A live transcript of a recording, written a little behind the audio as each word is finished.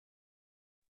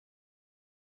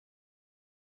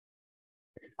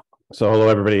So hello,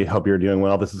 everybody. Hope you're doing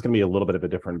well. This is going to be a little bit of a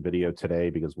different video today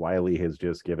because Wiley has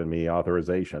just given me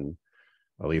authorization,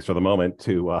 at least for the moment,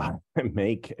 to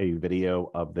make a video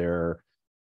of their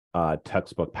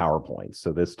textbook PowerPoint.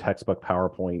 So this textbook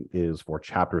PowerPoint is for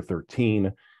Chapter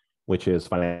 13, which is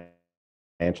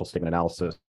financial statement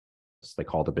analysis. They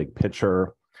call it the big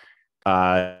picture.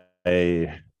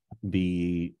 The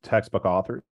textbook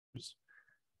authors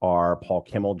are Paul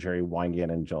Kimmel, Jerry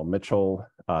Weingan, and Jill Mitchell.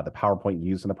 The PowerPoint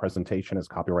used in the presentation is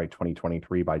copyright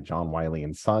 2023 by John Wiley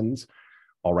and Sons.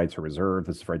 All rights are reserved.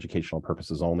 This is for educational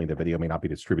purposes only. The video may not be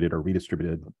distributed or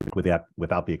redistributed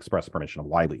without the express permission of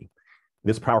Wiley.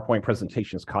 This PowerPoint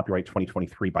presentation is copyright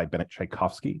 2023 by Bennett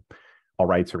Tchaikovsky. All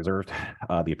rights are reserved.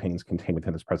 The opinions contained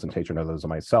within this presentation are those of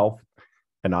myself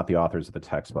and not the authors of the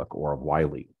textbook or of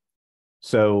Wiley.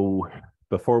 So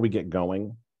before we get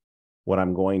going, what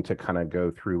I'm going to kind of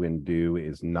go through and do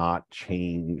is not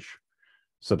change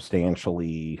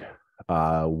substantially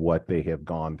what they have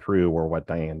gone through or what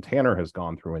Diane Tanner has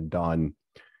gone through and done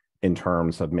in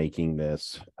terms of making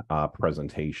this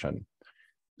presentation.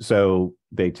 So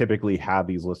they typically have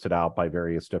these listed out by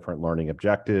various different learning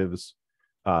objectives.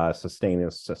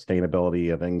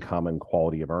 Sustainability of income and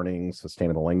quality of earnings.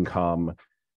 Sustainable income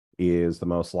is the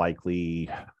most likely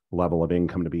level of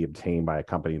income to be obtained by a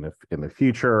company in the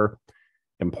future.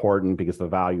 Important because the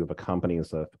value of a company is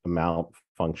the amount,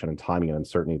 function, and timing and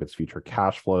uncertainty of its future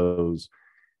cash flows.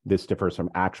 This differs from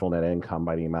actual net income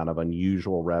by the amount of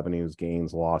unusual revenues,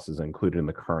 gains, losses included in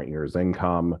the current year's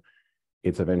income.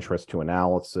 It's of interest to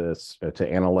analysts,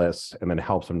 and then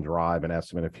helps them drive an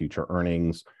estimate of future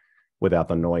earnings without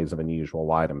the noise of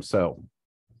unusual items. So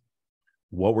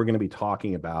what we're going to be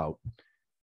talking about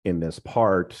in this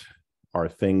part are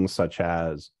things such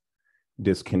as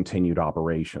discontinued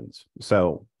operations.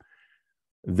 So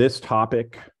this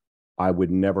topic, I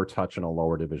would never touch in a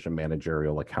lower division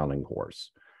managerial accounting course.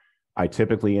 I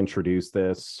typically introduce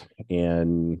this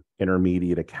in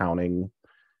intermediate accounting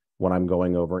when I'm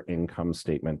going over income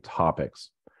statement topics.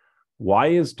 Why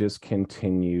is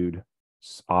discontinued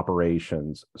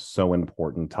operations so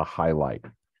important to highlight?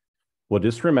 Well,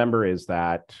 just remember is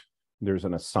that there's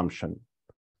an assumption.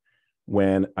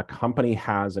 When a company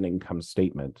has an income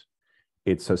statement,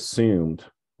 it's assumed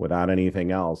without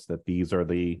anything else that these are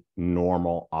the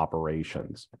normal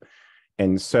operations.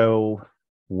 And so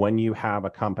when you have a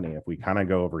company, if we kind of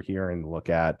go over here and look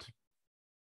at,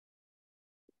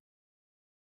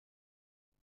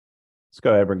 let's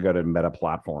go over and go to Meta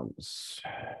Platforms.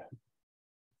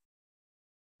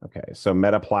 Okay, so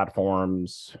Meta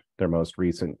Platforms, their most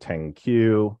recent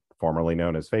 10Q, formerly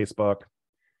known as Facebook.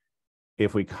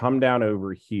 If we come down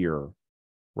over here,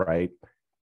 right,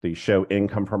 they show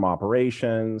income from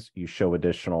operations, you show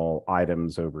additional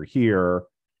items over here,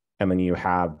 and then you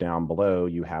have down below,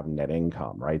 you have net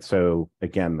income, right? So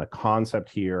again, the concept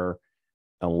here,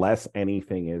 unless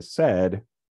anything is said,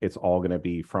 it's all going to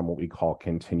be from what we call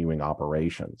continuing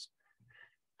operations.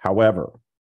 However,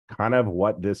 kind of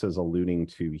what this is alluding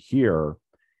to here,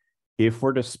 if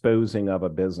we're disposing of a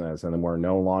business and then we're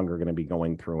no longer going to be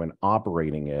going through and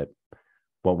operating it,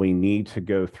 what we need to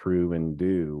go through and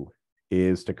do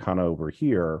is to come over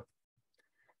here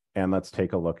and let's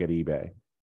take a look at eBay.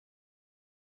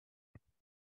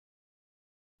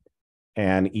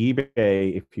 And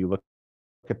eBay, if you look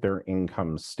at their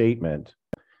income statement,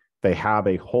 they have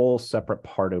a whole separate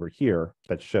part over here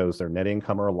that shows their net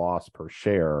income or loss per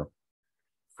share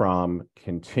from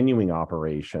continuing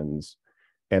operations,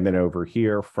 and then over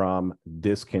here from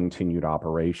discontinued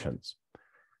operations.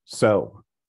 So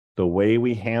the way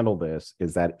we handle this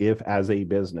is that if as a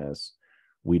business,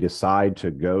 we decide to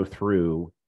go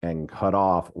through and cut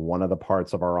off one of the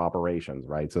parts of our operations,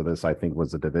 right? So this, I think,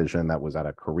 was a division that was out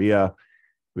of Korea.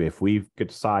 If we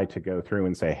decide to go through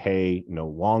and say, hey, no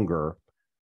longer,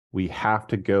 we have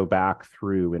to go back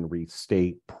through and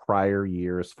restate prior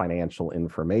year's financial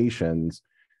informations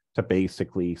to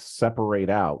basically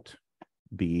separate out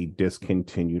the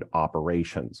discontinued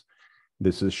operations.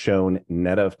 This is shown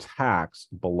net of tax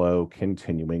below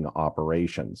continuing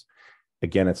operations.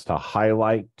 Again, it's to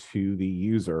highlight to the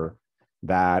user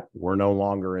that we're no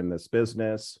longer in this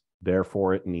business,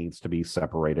 therefore it needs to be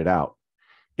separated out.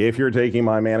 If you're taking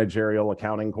my managerial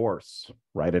accounting course,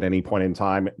 right, at any point in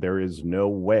time, there is no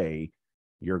way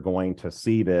you're going to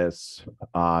see this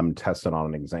tested on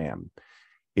an exam.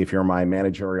 If you're my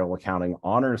managerial accounting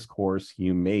honors course,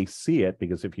 you may see it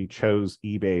because if you chose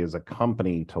eBay as a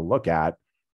company to look at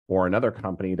or another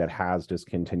company that has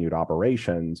discontinued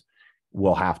operations,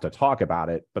 we'll have to talk about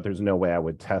it, but there's no way I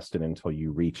would test it until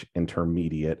you reach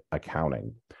intermediate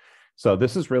accounting. So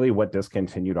this is really what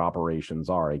discontinued operations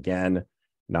are. Again,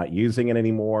 not using it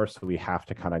anymore. So we have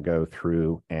to kind of go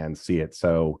through and see it.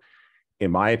 So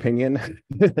in my opinion,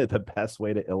 the best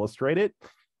way to illustrate it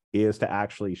is to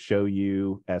actually show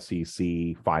you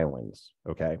SEC filings.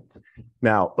 Okay.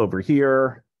 Now over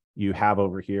here, you have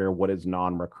over here, what does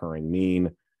non-recurring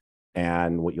mean?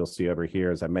 And what you'll see over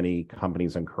here is that many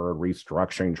companies incur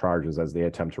restructuring charges as they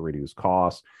attempt to reduce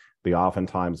costs. They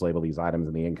oftentimes label these items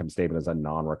in the income statement as a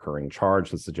non-recurring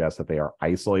charge to suggest that they are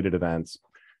isolated events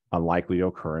unlikely to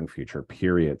occur in future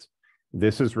periods.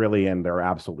 This is really, and they're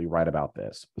absolutely right about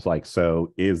this. It's like,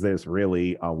 so is this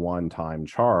really a one-time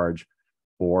charge,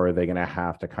 or are they going to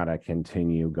have to kind of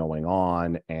continue going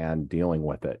on and dealing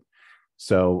with it?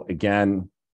 So again,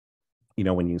 you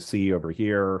know, when you see over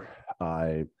here,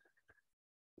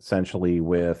 essentially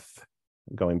with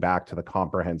going back to the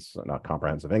not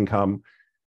comprehensive income,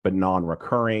 but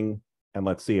non-recurring. And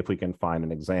let's see if we can find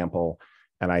an example.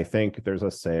 And I think there's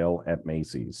a sale at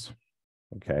Macy's.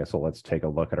 Okay, so let's take a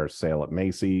look at our sale at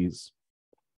Macy's.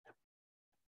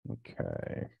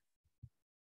 Okay.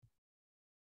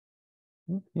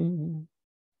 And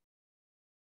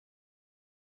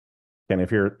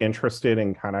if you're interested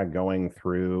in kind of going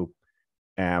through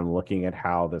and looking at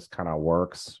how this kind of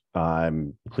works,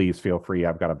 please feel free.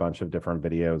 I've got a bunch of different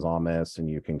videos on this, and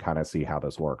you can kind of see how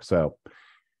this works. So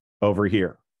over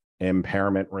here,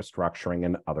 impairment, restructuring,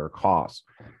 and other costs.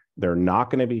 They're not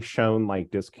going to be shown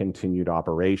like discontinued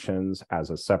operations as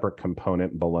a separate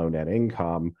component below net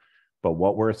income. But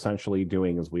what we're essentially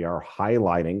doing is we are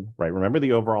highlighting, right? Remember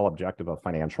the overall objective of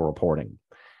financial reporting.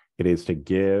 It is to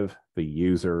give the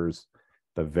users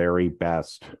the very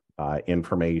best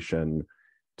information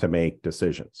to make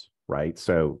decisions, right?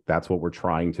 So that's what we're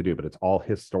trying to do, but it's all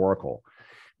historical.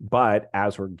 But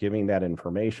as we're giving that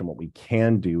information, what we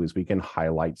can do is we can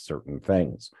highlight certain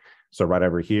things. So right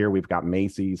over here, we've got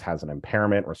Macy's has an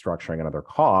impairment, restructuring, and other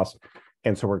costs.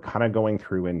 And so we're kind of going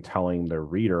through and telling the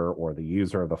reader or the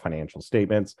user of the financial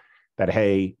statements that,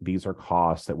 hey, these are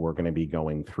costs that we're going to be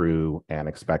going through and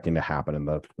expecting to happen in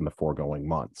the foregoing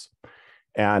months.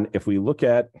 And if we look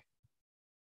at,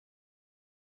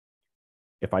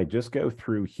 if I just go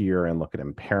through here and look at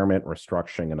impairment,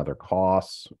 restructuring, and other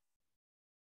costs.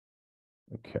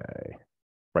 Okay,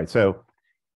 right. So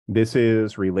this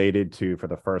is related to, for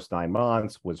the first 9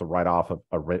 months, was a write-off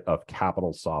of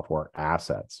capital software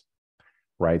assets,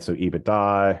 right? So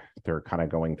EBITDA, they're kind of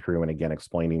going through and again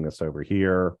explaining this over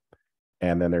here.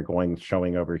 And then they're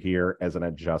showing over here as an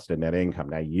adjusted net income.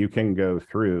 Now you can go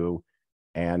through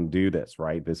and do this,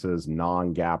 right? This is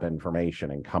non-GAAP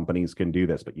information and companies can do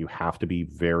this, but you have to be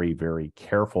very, very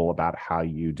careful about how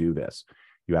you do this.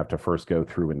 You have to first go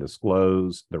through and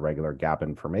disclose the regular GAAP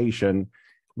information,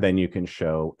 then you can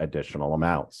show additional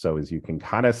amounts. So as you can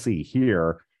kind of see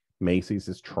here, Macy's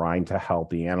is trying to help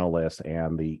the analysts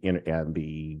and the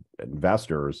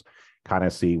investors kind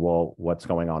of see, well, what's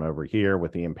going on over here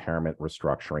with the impairment,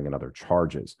 restructuring, and other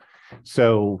charges.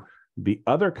 So the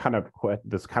other kind of,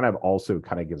 this kind of also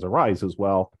kind of gives a rise as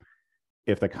well.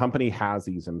 If the company has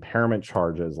these impairment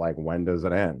charges, like when does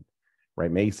it end? Right,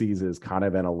 Macy's is kind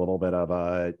of in a little bit of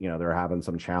a, you know, they're having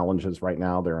some challenges right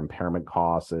now. Their impairment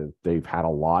costs, they've had a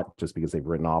lot just because they've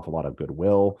written off a lot of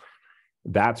goodwill.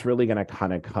 That's really going to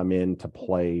kind of come into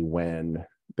play when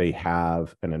they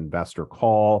have an investor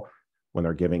call, when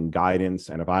they're giving guidance.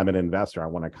 And if I'm an investor, I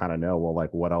want to kind of know, well,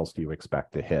 like, what else do you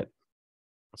expect to hit?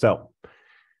 So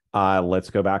let's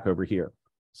go back over here.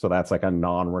 So that's like a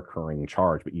non-recurring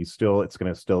charge, but it's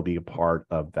going to still be a part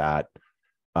of that.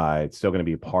 It's still going to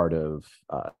be a part of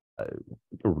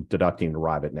deducting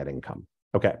derived net income.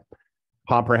 Okay,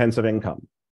 comprehensive income.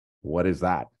 What is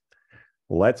that?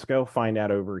 Let's go find out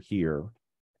over here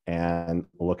and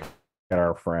look at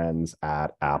our friends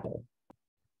at Apple.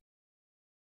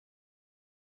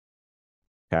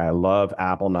 Okay, I love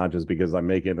Apple, not just because I'm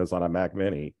making this on a Mac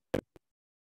Mini,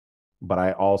 but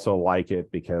I also like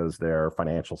it because their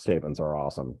financial statements are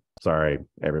awesome. Sorry,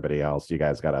 everybody else, you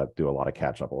guys got to do a lot of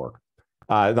catch-up work.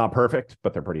 Not perfect,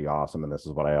 but they're pretty awesome. And this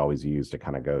is what I always use to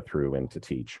kind of go through and to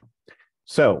teach.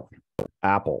 So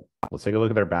Apple, let's take a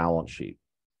look at their balance sheet.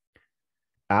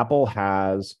 Apple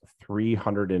has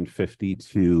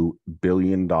 $352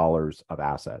 billion of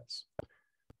assets.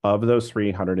 Of those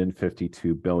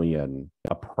 $352 billion,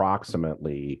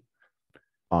 approximately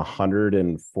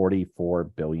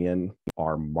 $144 billion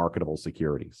are marketable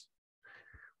securities.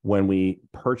 When we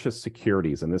purchase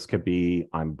securities, and this could be,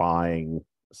 I'm buying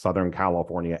Southern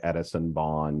California Edison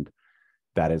bond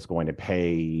that is going to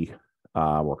pay,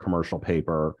 or commercial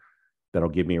paper that'll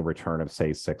give me a return of,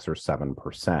 say, 6 or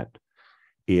 7%.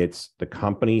 It's the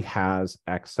company has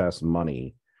excess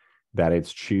money that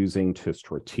it's choosing to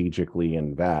strategically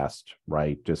invest,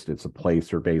 right? Just it's a place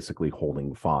they're basically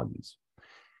holding funds.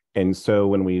 And so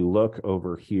when we look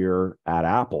over here at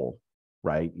Apple,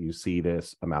 right, you see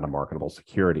this amount of marketable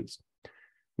securities.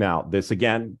 Now, this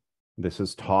again, this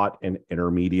is taught in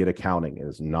intermediate accounting. It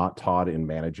is not taught in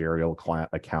managerial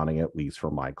accounting, at least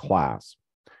for my class.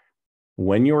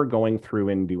 When you're going through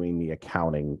and doing the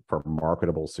accounting for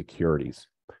marketable securities,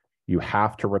 you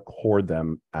have to record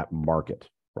them at market,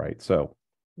 right? So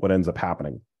what ends up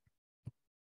happening?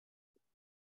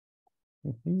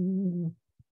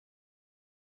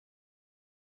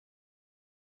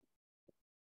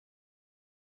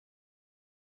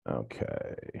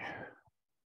 Okay.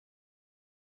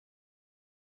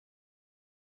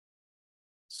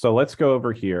 So let's go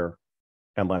over here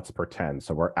and let's pretend.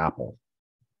 So we're Apple,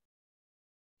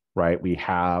 right? We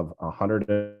have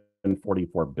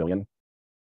 144 billion.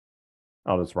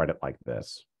 I'll just write it like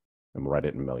this and write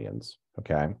it in millions,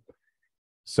 okay?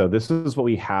 So this is what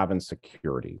we have in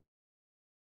security.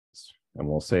 And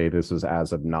we'll say this is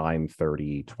as of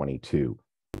 9/30/22.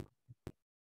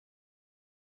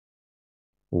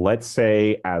 Let's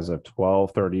say as of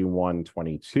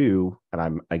 12/31/22, and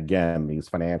I'm again, these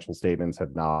financial statements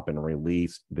have not been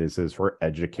released. This is for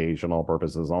educational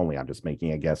purposes only. I'm just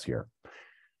making a guess here.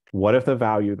 What if the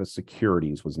value of the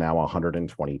securities was now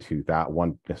 122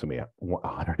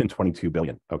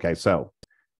 billion? Okay, so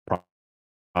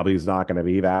probably is not going to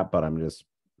be that, but I'm just,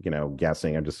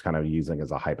 guessing. I'm just kind of using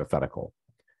as a hypothetical.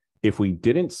 If we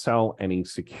didn't sell any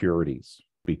securities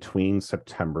between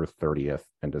September 30th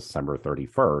and December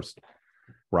 31st,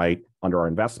 right, under our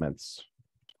investments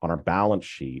on our balance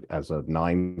sheet as of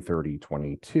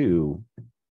 9/30/22,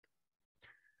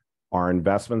 our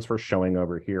investments were showing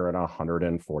over here at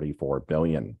 144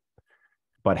 billion.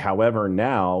 But however,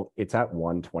 now it's at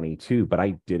 122, but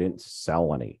I didn't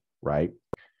sell any, right?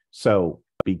 So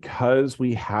because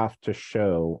we have to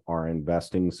show our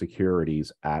investing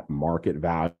securities at market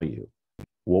value,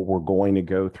 what we're going to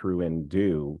go through and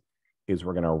do is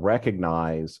we're going to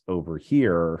recognize over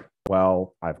here,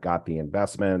 well, I've got the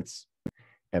investments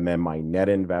and then my net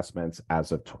investments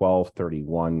as of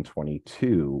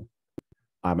 12/31/22,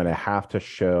 I'm going to have to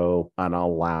show an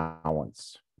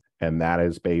allowance. And that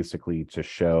is basically to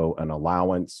show an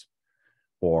allowance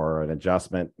or an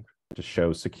adjustment to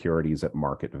show securities at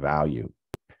market value.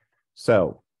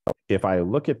 So if I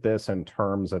look at this in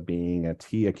terms of being a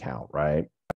T account, right?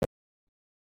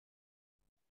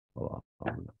 Hold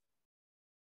on.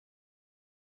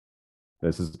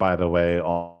 This is, by the way,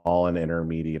 all in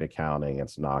intermediate accounting.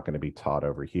 It's not going to be taught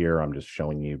over here. I'm just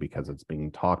showing you because it's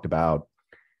being talked about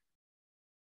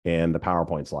in the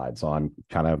PowerPoint slide. So I'm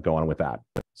kind of going with that.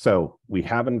 So we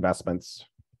have investments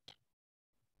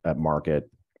at market,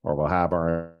 or we'll have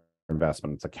our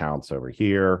investments accounts over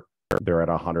here. They're at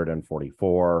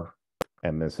 144,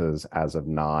 and this is as of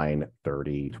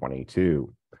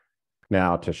 9/30/22.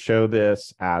 Now, to show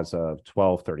this as of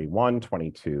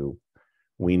 12/31/22,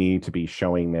 we need to be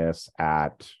showing this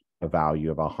at a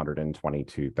value of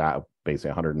 122, that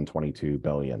basically 122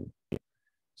 billion.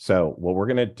 So what we're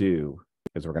going to do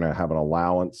is we're going to have an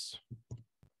allowance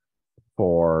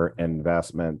for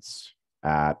investments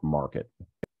at market.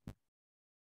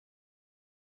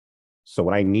 So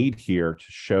what I need here to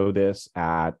show this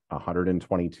at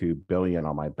 122 billion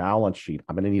on my balance sheet,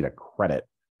 I'm going to need a credit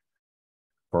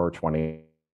for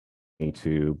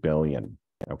 22 billion.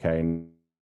 Okay.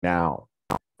 Now,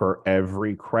 for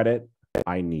every credit,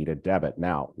 I need a debit.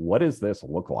 Now, what does this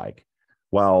look like?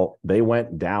 Well, they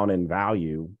went down in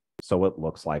value, so it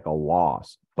looks like a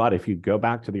loss. But if you go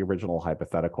back to the original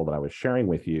hypothetical that I was sharing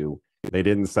with you, they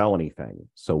didn't sell anything.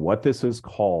 So what this is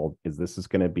called is this is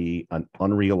going to be an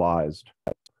unrealized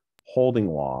holding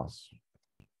loss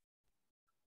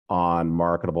on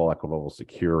marketable equitable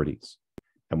securities.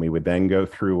 And we would then go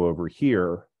through over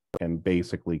here and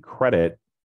basically credit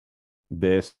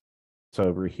this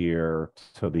over here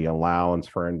to the allowance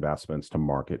for investments to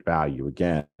market value.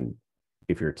 Again,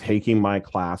 if you're taking my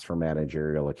class for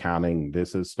managerial accounting,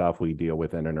 this is stuff we deal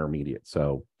with in intermediate.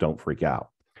 So don't freak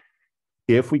out.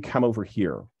 If we come over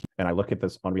here and I look at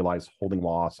this unrealized holding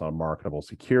loss on marketable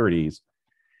securities,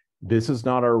 this is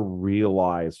not a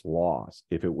realized loss.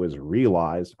 If it was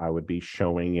realized, I would be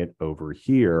showing it over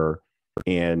here,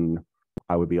 and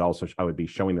I would be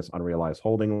showing this unrealized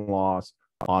holding loss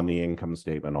on the income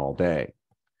statement all day.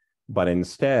 But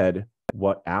instead,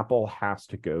 what Apple has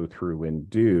to go through and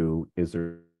do is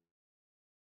there's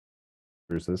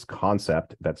this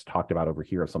concept that's talked about over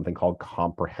here of something called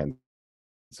comprehensive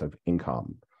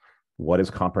income. What does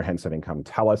comprehensive income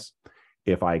tell us?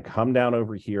 If I come down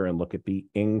over here and look at the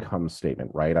income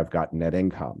statement, right? I've got net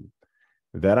income.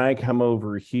 Then I come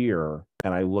over here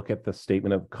and I look at the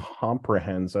statement of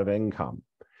comprehensive income.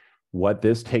 What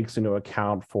this takes into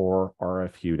account for are a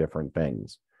few different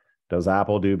things. Does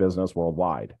Apple do business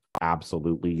worldwide?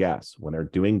 Absolutely, yes. When they're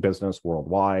doing business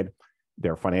worldwide,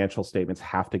 their financial statements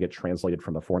have to get translated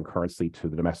from the foreign currency to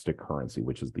the domestic currency,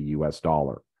 which is the US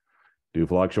dollar. Do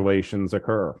fluctuations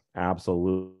occur?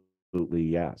 Absolutely,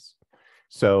 yes.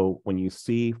 So when you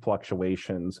see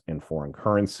fluctuations in foreign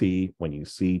currency, when you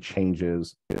see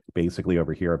changes basically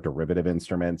over here of derivative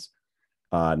instruments,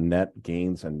 net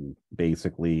gains, and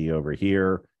basically over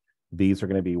here, these are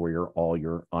going to be where all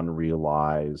your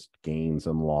unrealized gains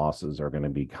and losses are going to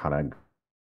be kind of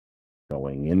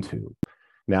going into.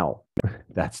 Now,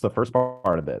 that's the first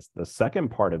part of this. The second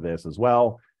part of this as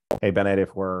well, hey, Bennett,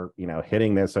 if we're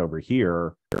hitting this over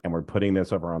here and we're putting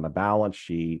this over on the balance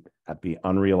sheet at the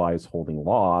unrealized holding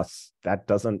loss, that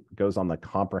goes on the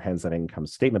comprehensive income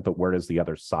statement, but where does the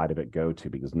other side of it go to?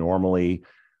 Because normally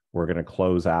we're going to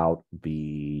close out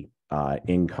the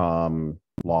income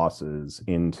losses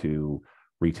into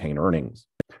retained earnings.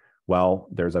 Well,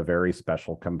 there's a very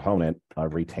special component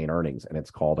of retained earnings, and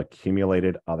it's called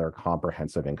accumulated other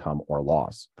comprehensive income or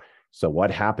loss. So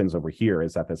what happens over here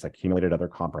is that this accumulated other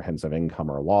comprehensive income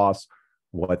or loss,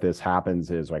 what this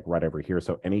happens is like right over here.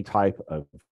 So any type of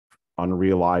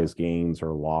unrealized gains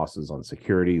or losses on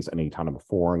securities, any kind of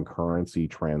foreign currency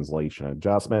translation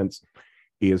adjustments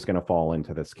is going to fall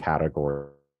into this category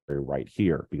right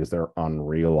here because they're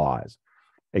unrealized.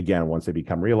 Again, once they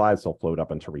become realized, they'll float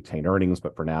up into retained earnings,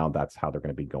 but for now, that's how they're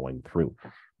going to be going through.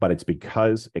 But it's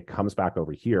because it comes back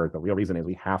over here. The real reason is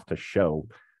we have to show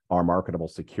our marketable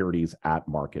securities at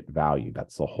market value.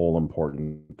 That's the whole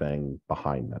important thing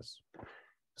behind this.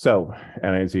 So,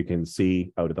 and as you can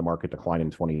see, did the market decline in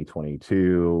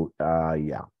 2022?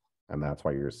 Yeah, and that's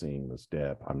why you're seeing this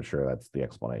dip. I'm sure that's the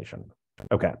explanation.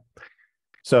 Okay,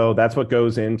 so that's what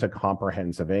goes into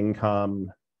comprehensive income.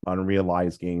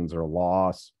 Unrealized gains or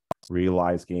loss,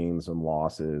 realized gains and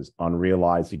losses.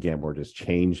 Unrealized, again, we're just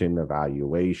changing the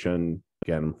valuation,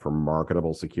 again, for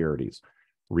marketable securities.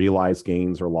 Realized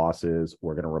gains or losses,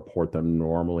 we're going to report them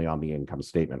normally on the income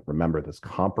statement. Remember, this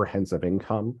comprehensive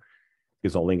income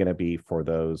is only going to be for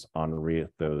those unrealized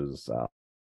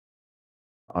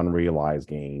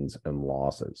gains and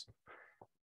losses.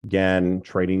 Again,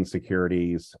 trading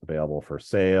securities available for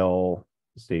sale,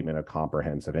 statement of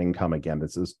comprehensive income. Again,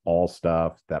 this is all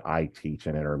stuff that I teach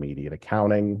in intermediate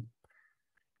accounting.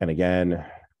 And again,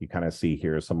 you kind of see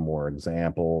here some more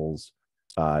examples,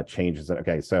 changes.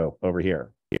 Okay, so over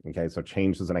here, okay, so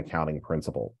changes in accounting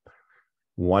principle.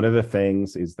 One of the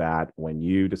things is that when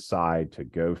you decide to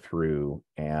go through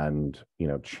and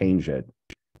change it,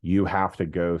 you have to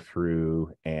go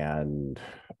through and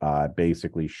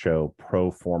basically show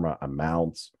pro forma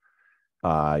amounts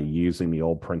using the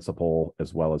old principle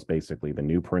as well as basically the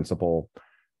new principle.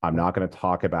 I'm not going to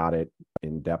talk about it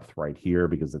in depth right here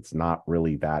because it's not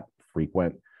really that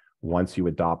frequent. Once you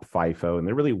adopt FIFO,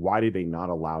 and really, why do they not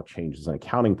allow changes in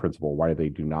accounting principle? Why they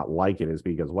do not like it is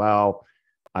because, well,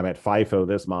 I'm at FIFO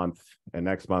this month, and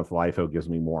next month LIFO gives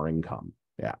me more income.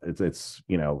 Yeah, it's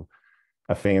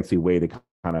a fancy way to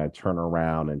kind of turn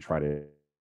around and try to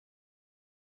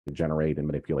generate and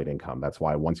manipulate income. That's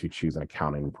why once you choose an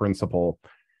accounting principle,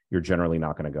 you're generally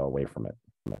not going to go away from it.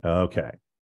 Okay.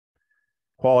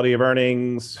 Quality of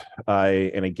earnings,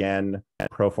 and again,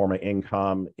 pro forma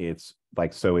income, it's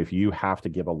like, so if you have to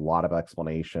give a lot of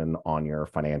explanation on your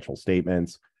financial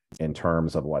statements in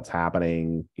terms of what's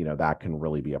happening, that can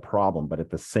really be a problem. But at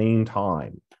the same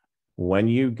time, when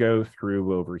you go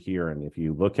through over here, and if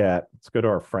you look at, let's go to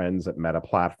our friends at Meta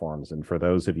Platforms. And for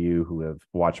those of you who have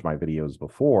watched my videos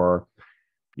before,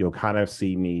 you'll kind of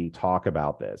see me talk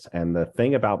about this. And the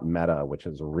thing about Meta, which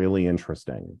is really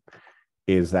interesting,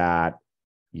 is that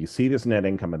you see this net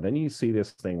income, and then you see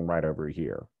this thing right over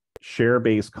here,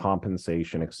 share-based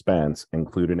compensation expense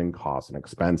included in costs and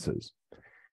expenses.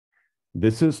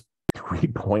 This is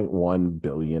 $3.1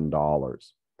 billion.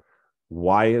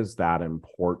 Why is that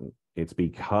important? It's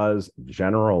because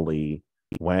generally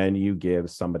when you give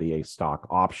somebody a stock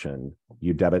option,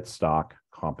 you debit stock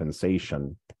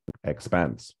compensation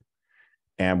expense.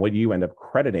 And what you end up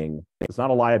crediting is not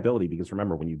a liability, because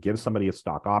remember, when you give somebody a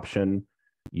stock option,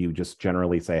 you just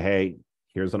generally say, hey,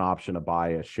 here's an option to buy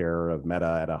a share of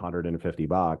Meta at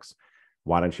 $150.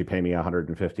 Why don't you pay me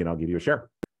 $150 and I'll give you a share?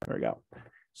 There we go.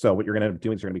 So what you're going to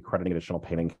do is you're going to be crediting additional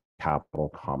paid-in capital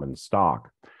common stock.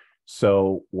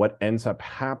 So what ends up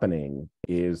happening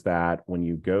is that when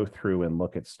you go through and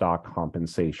look at stock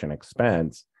compensation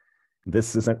expense,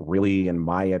 this isn't really, in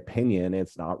my opinion,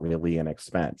 it's not really an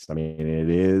expense. I mean, it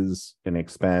is an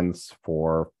expense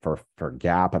for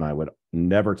GAAP, and I would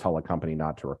never tell a company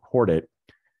not to record it.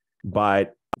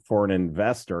 But for an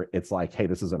investor, it's like, hey,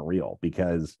 this isn't real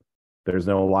because there's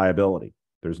no liability.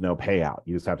 There's no payout.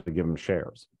 You just have to give them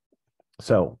shares.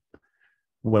 So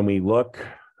when we look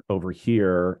over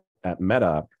here at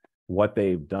Meta, what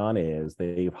they've done is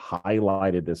they've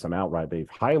highlighted this amount, right? They've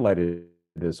highlighted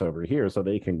this over here so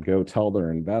they can go tell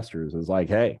their investors is like,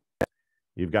 hey,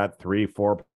 you've got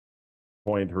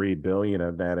 4.3 billion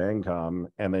of net income,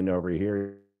 and then over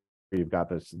here you've got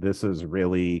this is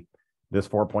really, this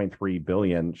 4.3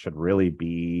 billion should really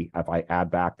be, if I add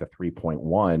back the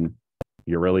 3.1,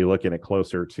 you're really looking at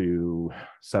closer to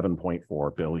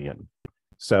 7.4 billion.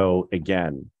 So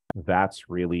again, that's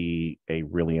really a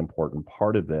really important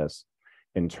part of this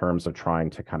in terms of trying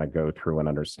to kind of go through and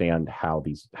understand how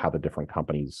the different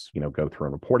companies, go through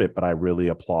and report it. But I really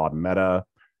applaud Meta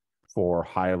for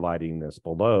highlighting this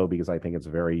below because I think it's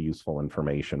very useful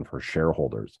information for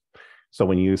shareholders. So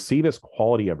when you see this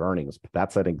quality of earnings,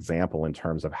 that's an example in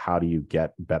terms of how do you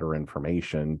get better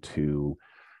information to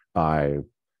your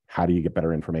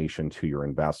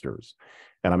investors.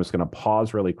 And I'm just going to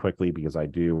pause really quickly because I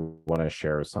do want to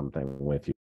share something with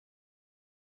you.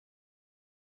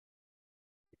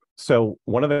 So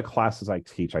one of the classes I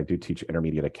do teach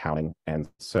intermediate accounting. And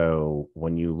so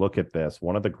when you look at this,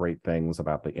 one of the great things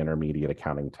about the intermediate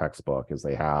accounting textbook is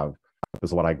this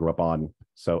is what I grew up on.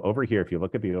 So over here, if you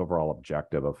look at the overall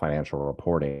objective of financial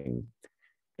reporting,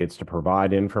 it's to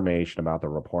provide information about the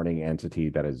reporting entity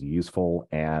that is useful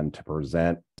and to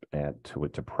present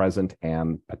to present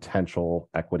and potential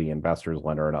equity investors,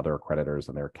 lender, and other creditors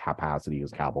in their capacity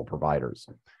as capital providers.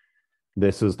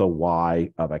 This is the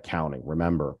why of accounting.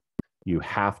 Remember, you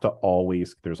have to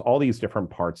always, there's all these different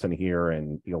parts in here,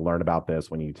 and you'll learn about this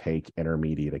when you take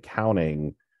intermediate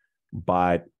accounting,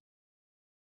 but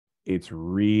it's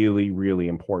really, really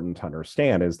important to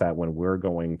understand is that when we're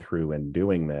going through and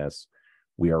doing this,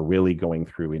 we are really going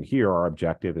through in here. Our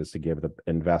objective is to give the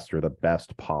investor the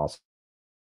best possible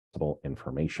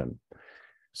information.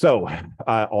 So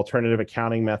alternative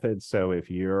accounting methods. So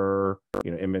if you're,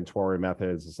 inventory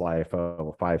methods is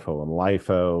LIFO, FIFO, and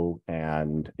LIFO.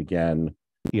 And again,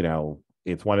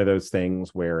 it's one of those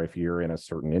things where if you're in a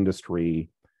certain industry,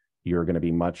 you're going to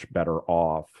be much better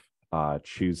off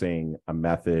choosing a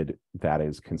method that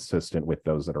is consistent with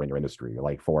those that are in your industry.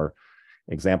 Like for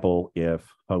example, if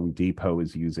Home Depot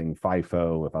is using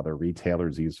FIFO, if other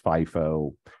retailers use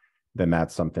FIFO, then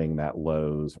that's something that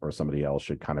Lowe's or somebody else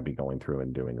should kind of be going through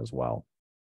and doing as well.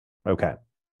 Okay.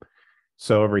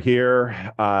 So over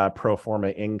here, pro forma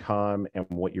income, and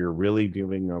what you're really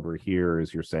doing over here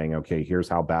is you're saying, okay, here's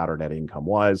how bad our net income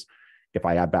was. If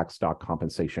I add back stock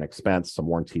compensation expense, some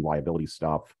warranty liability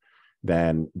stuff,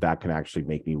 then that can actually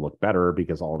make me look better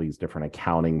because all these different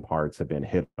accounting parts have been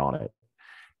hit on it.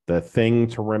 The thing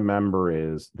to remember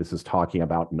is this is talking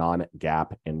about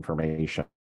non-GAAP information.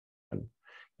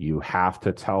 You have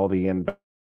to tell the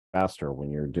investor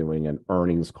when you're doing an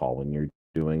earnings call, when you're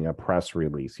doing a press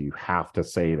release, you have to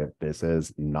say that this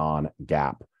is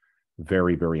non-GAAP.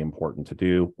 Very, very important to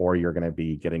do, or you're going to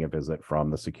be getting a visit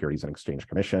from the Securities and Exchange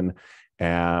Commission,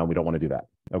 and we don't want to do that.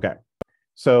 Okay.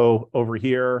 So over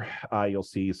here, you'll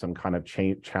see some kind of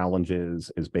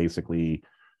challenges is basically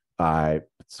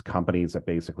it's companies that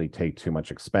basically take too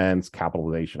much expense,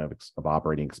 capitalization of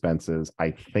operating expenses.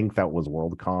 I think that was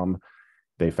WorldCom.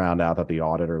 They found out that the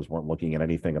auditors weren't looking at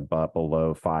anything above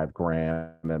below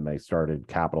 $5,000, and they started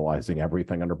capitalizing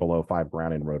everything under below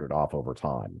 $5,000 and wrote it off over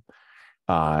time.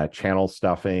 Channel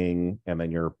stuffing, and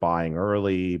then you're buying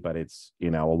early, but it's, a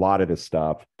lot of this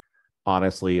stuff,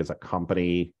 honestly, as a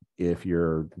company, if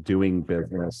you're doing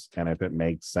business and if it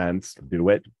makes sense, do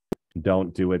it.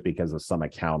 Don't do it because of some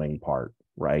accounting part,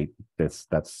 right? That's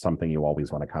something you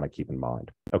always want to kind of keep in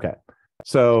mind. Okay.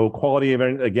 So quality of,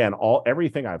 again,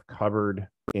 everything I've covered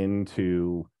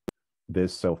into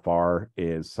this so far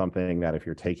is something that if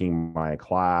you're taking my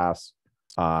class,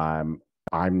 I'm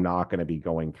not going to be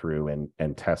going through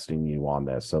and testing you on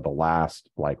this. So the last,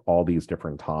 all these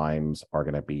different times are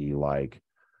going to be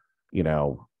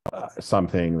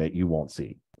something that you won't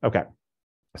see. Okay.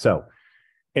 So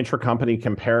intracompany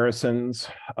comparisons.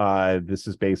 This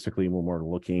is basically when we're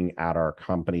looking at our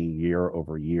company year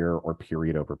over year or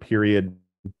period over period.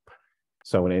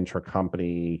 So an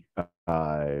intracompany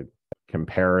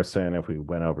comparison, if we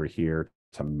went over here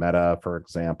to Meta, for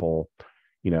example,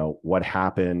 what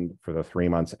happened for the 3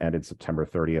 months ended September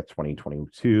 30th,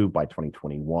 2022 by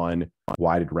 2021?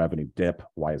 Why did revenue dip?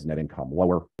 Why is net income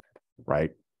lower?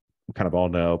 Right? We kind of all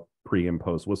know pre and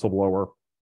post whistleblower.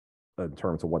 in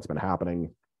terms of what's been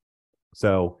happening.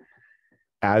 So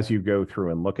as you go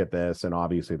through and look at this, and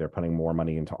obviously they're putting more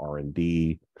money into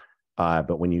R&D,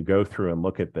 but when you go through and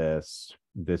look at this,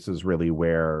 this is really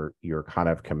where you're kind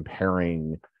of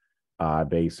comparing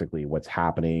basically what's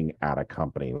happening at a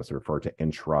company. Let's refer to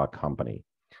intra-company.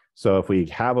 So if we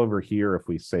have over here, if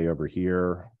we say over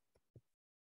here,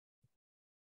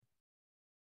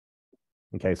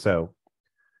 okay, so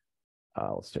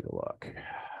let's take a look.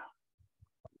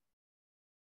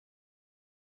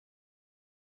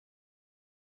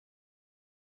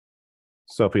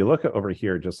 So if we look at over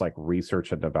here, just like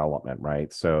research and development,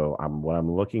 right? So what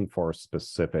I'm looking for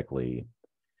specifically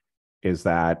is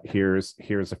that here's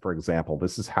for example,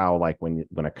 this is how, like, when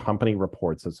a company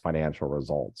reports its financial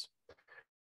results,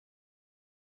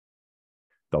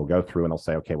 they'll go through and they'll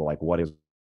say, okay, well, like, what is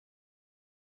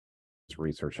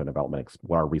research and development,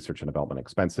 what are research and development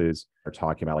expenses? They're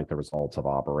talking about like the results of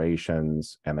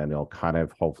operations, and then they'll kind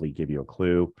of hopefully give you a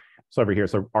clue. So over here,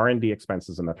 so R&D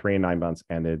expenses in the 3 and 9 months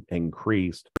ended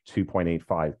increased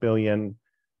 2.85 billion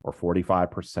or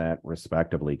 45%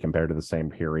 respectively compared to the same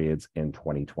periods in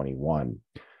 2021.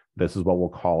 This is what we'll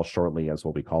call shortly as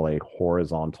what we call a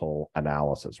horizontal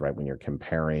analysis, right? When you're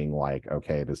comparing, like,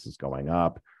 okay, this is going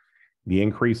up. The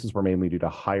increases were mainly due to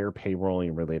higher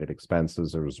payrolling related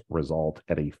expenses as a result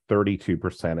at a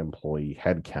 32% employee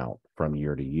headcount from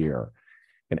year to year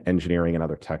in engineering and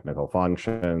other technical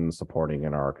functions, supporting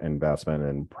in our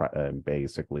investment and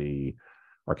basically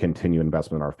our continued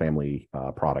investment in our family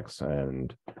products.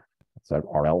 And is that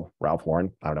RL, Ralph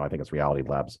Lauren? I don't know, I think it's Reality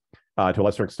Labs. To a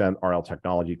lesser extent, RL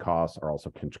technology costs are also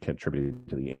contributed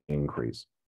to the increase.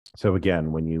 So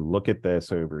again, when you look at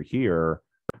this over here,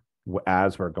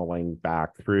 as we're going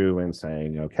back through and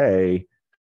saying, okay,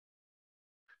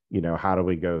 you know, how do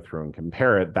we go through and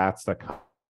compare it? That's the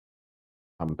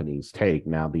company's take.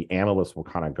 Now, the analysts will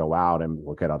kind of go out and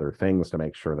look at other things to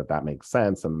make sure that that makes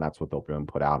sense, and that's what they'll go and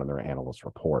put out in their analyst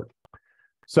report.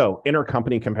 So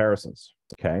intercompany comparisons,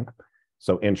 okay?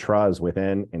 So intra is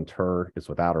within, inter is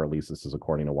without, or at least this is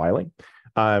according to Wiley.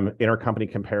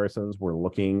 Intercompany comparisons, we're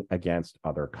looking against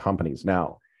other companies.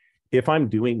 Now, if I'm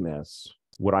doing this,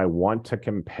 would I want to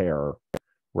compare,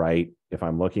 right? If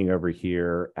I'm looking over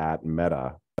here at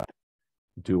Meta,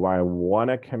 do I want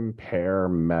to compare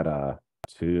Meta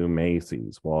to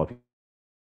Macy's? Well, if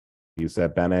you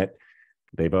said Bennett,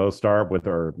 they both start with,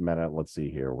 or Meta, let's see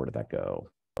here, where did that go?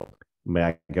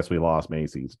 I guess we lost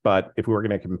Macy's. But if we were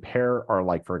going to compare our,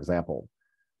 like, for example,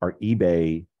 our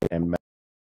eBay and Meta,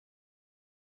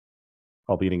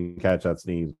 hope you didn't catch that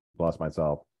sneeze, lost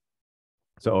myself.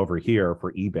 So over here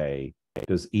for eBay,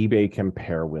 does eBay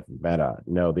compare with Meta?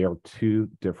 No, they are two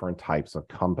different types of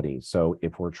companies. So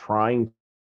if we're trying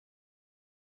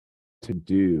to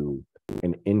do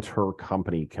an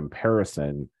intercompany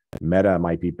comparison, Meta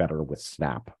might be better with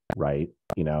Snap, right?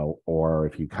 You know, or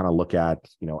if you kind of look at,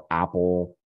 you know,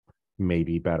 Apple may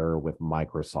be better with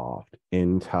Microsoft,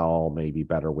 Intel may be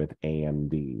better with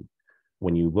AMD.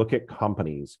 When you look at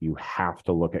companies, you have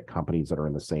to look at companies that are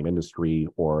in the same industry,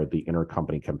 or the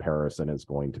intercompany comparison is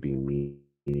going to be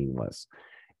meaningless.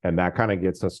 And that kind of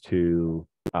gets us to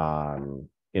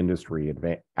industry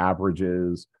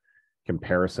averages,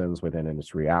 comparisons within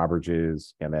industry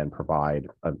averages, and then provide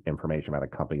information about a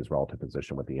company's relative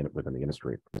position within the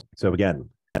industry. So again,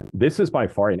 this is by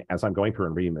far, and as I'm going through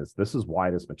and reading this is why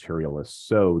this material is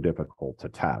so difficult to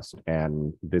test.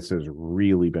 And this has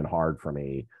really been hard for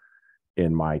me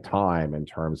in my time in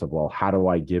terms of, well, how do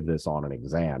I give this on an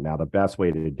exam? Now, the best way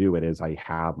to do it is I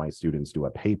have my students do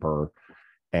a paper,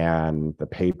 and the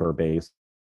paper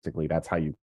basically, that's how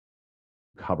you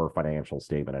cover financial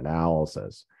statement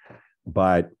analysis.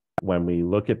 But when we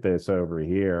look at this over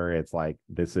here, it's like,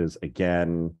 this is,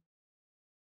 again,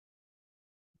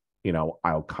 you know,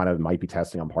 I'll kind of might be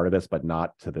testing on part of this, but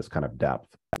not to this kind of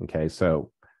depth. Okay,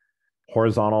 so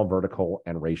horizontal, vertical,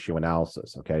 and ratio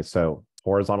analysis. Okay, so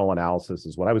horizontal analysis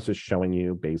is what I was just showing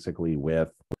you basically with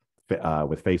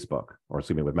Facebook, or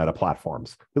excuse me, with Meta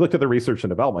Platforms. We looked at the research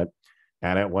and development,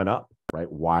 and it went up, right?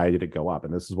 Why did it go up?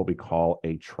 And this is what we call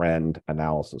a trend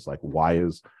analysis. Like, why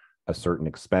is a certain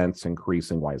expense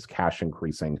increasing? Why is cash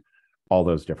increasing? All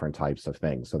those different types of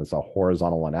things. So it's a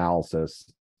horizontal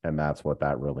analysis, and that's what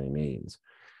that really means.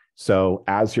 So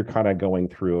as you're kind of going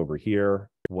through over here,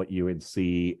 what you would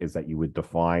see is that you would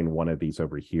define one of these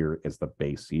over here as the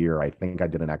base year. I think I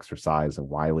did an exercise in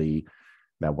Wiley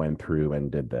that went through and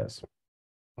did this.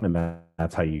 And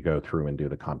that's how you go through and do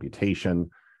the computation.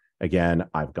 Again,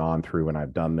 I've gone through and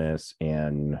I've done this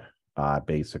in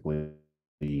basically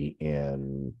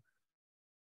in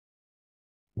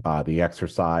the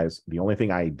exercise. The only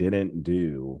thing I didn't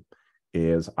do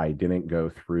is I didn't go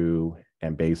through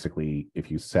and basically,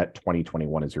 if you set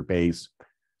 2021 as your base,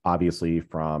 obviously if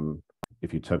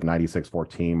you took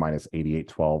 9614 minus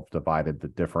 8812, divided the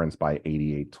difference by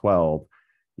 8812,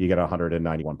 you get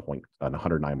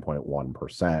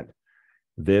 109.1%.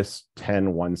 This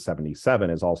 10177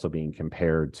 is also being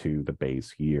compared to the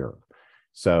base year.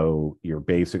 So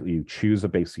you choose a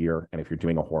base year, and if you're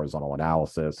doing a horizontal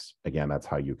analysis, again, that's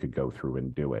how you could go through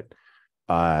and do it.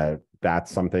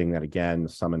 That's something that, again,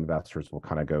 some investors will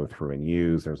kind of go through and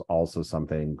use. There's also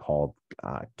something called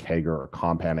CAGR, or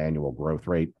compound annual growth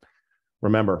rate.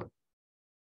 Remember,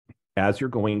 as you're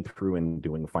going through and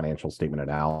doing financial statement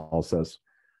analysis,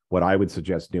 what I would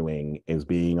suggest doing is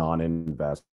being on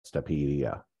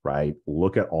Investopedia, right?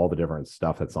 Look at all the different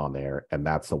stuff that's on there, and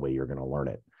that's the way you're going to learn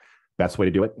it. Best way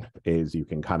to do it is you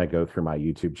can kind of go through my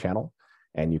YouTube channel,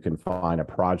 and you can find a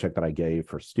project that I gave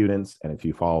for students. And if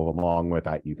you follow along with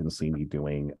that, you can see me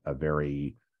doing a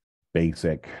very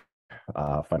basic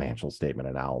financial statement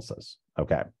analysis.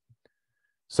 Okay.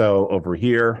 So over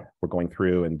here, we're going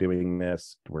through and doing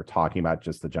this. We're talking about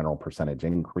just the general percentage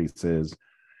increases.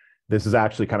 This is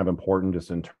actually kind of important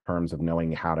just in terms of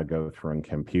knowing how to go through and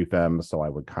compute them. So I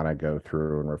would kind of go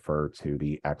through and refer to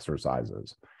the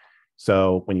exercises.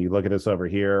 So when you look at this over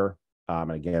here,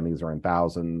 and again, these are in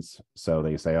thousands. So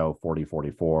they say, oh, 40,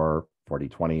 44, 40,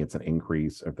 20, it's an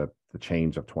increase of the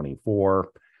change of 24.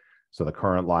 So the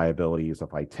current liabilities,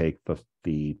 if I take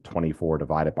the 24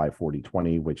 divided by 40,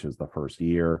 20, which is the first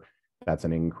year, that's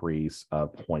an increase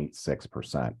of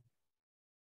 0.6%.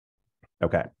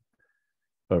 Okay.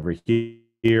 Over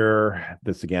here,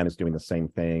 this again is doing the same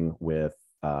thing with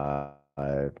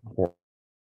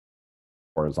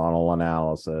horizontal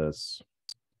analysis.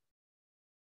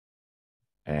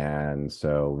 And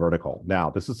so vertical. Now,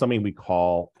 this is something we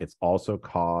call, it's also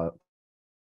called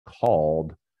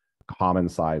common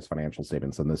size financial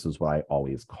statements. And this is what I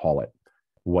always call it.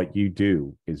 What you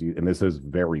do is and this is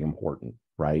very important,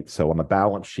 right? So on the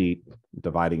balance sheet,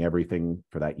 dividing everything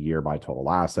for that year by total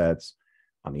assets.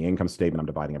 On the income statement, I'm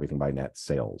dividing everything by net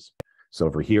sales. So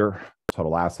over here,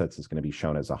 total assets is going to be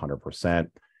shown as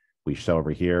 100%. We show over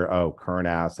here, oh, current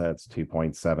assets,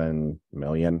 2.7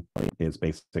 million is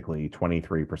basically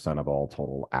 23% of all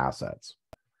total assets.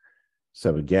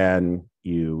 So again,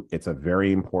 it's a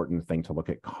very important thing to look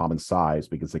at common size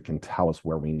because it can tell us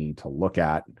where we need to look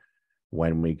at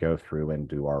when we go through and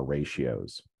do our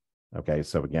ratios. Okay,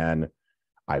 so again,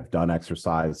 I've done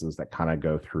exercises that kind of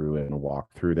go through and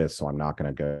walk through this, so I'm not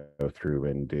going to go through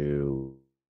and do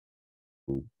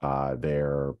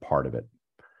their part of it.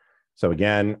 So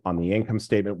again, on the income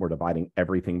statement, we're dividing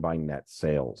everything by net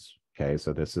sales. Okay,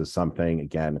 so this is something,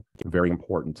 again, very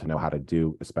important to know how to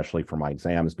do, especially for my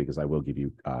exams, because I will give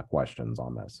you questions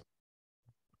on this.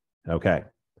 Okay,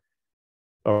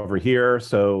 over here,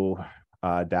 so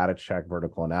data check,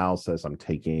 vertical analysis, I'm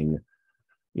taking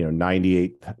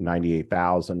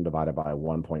 98,000 divided by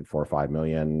 1.45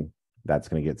 million. That's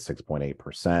going to get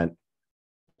 6.8%.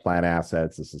 Plan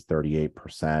assets, this is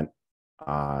 38%.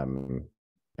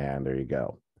 And there you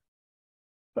go.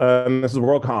 This is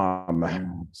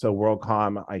WorldCom. So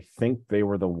WorldCom, I think they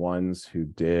were the ones who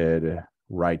did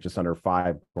just under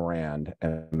 $5,000,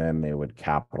 and then they would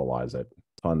capitalize it.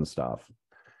 Fun stuff.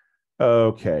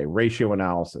 Okay, ratio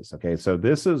analysis. Okay, so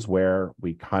this is where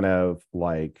we kind of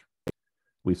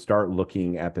we start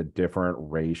looking at the different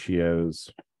ratios.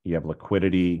 You have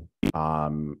liquidity.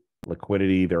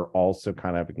 Liquidity, they're also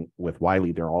kind of, with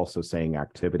Wiley, they're also saying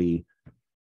activity.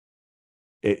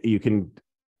 You can,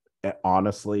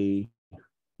 honestly,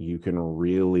 you can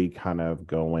really kind of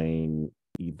going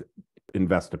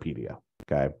Investopedia,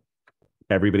 okay?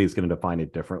 Everybody's going to define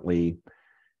it differently.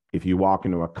 If you walk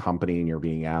into a company and you're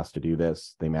being asked to do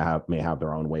this, they may have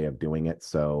their own way of doing it.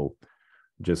 So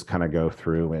just kind of go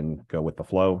through and go with the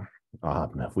flow.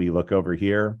 If we look over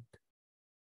here,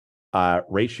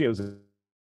 ratios,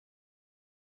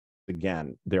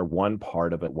 again, they're one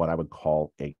part of it, what I would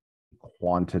call a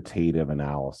quantitative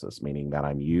analysis, meaning that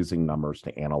I'm using numbers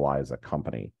to analyze a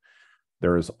company.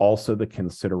 There is also the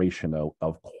consideration, though,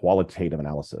 of qualitative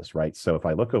analysis, right? So if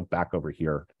I look back over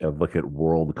here and look at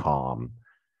WorldCom,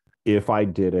 if I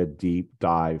did a deep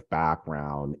dive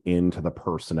background into the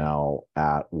personnel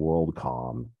at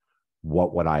WorldCom,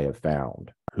 what would I have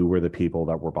found? Who were the people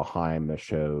that were behind the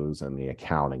shows and the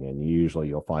accounting? And usually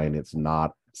you'll find it's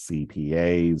not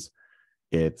CPAs,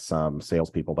 it's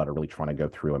salespeople that are really trying to go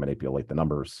through and manipulate the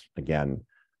numbers. Again,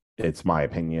 it's my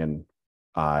opinion,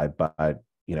 but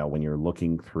when you're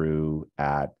looking through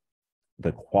at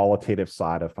the qualitative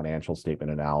side of financial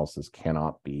statement analysis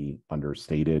cannot be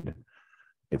understated.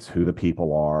 It's who the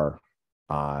people are.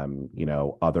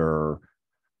 other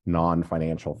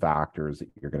non-financial factors that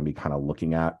you're going to be kind of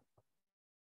looking at.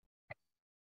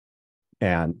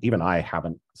 And even I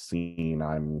haven't seen,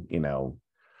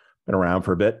 been around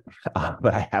for a bit,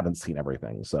 but I haven't seen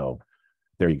everything. So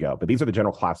there you go. But these are the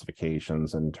general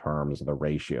classifications in terms of the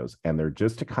ratios. And they're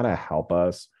just to kind of help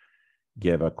us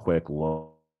give a quick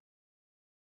look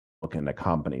into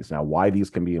companies. Now, why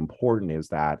these can be important is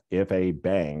that if a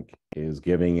bank is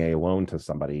giving a loan to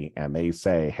somebody and they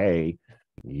say, hey,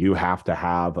 you have to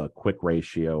have a quick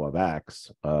ratio of X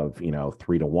of,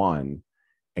 3-to-1,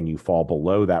 and you fall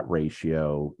below that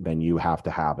ratio, then you have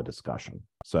to have a discussion.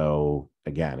 So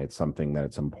again, it's something that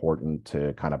it's important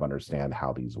to kind of understand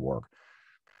how these work.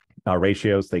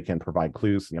 Ratios, they can provide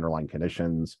clues to the underlying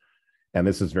conditions. And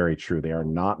this is very true. They are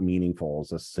not meaningful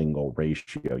as a single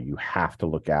ratio. You have to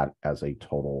look at as a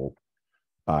total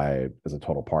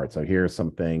part. So here's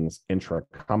some things: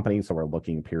 intra-company. So we're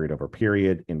looking period over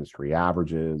period, industry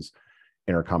averages,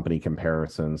 intercompany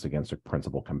comparisons against a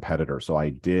principal competitor. So I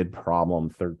did problem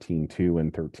 13.2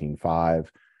 and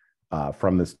 13.5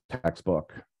 from this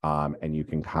textbook, and you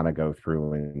can kind of go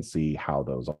through and see how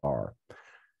those are.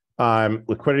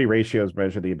 Liquidity ratios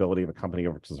measure the ability of a company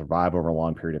to survive over a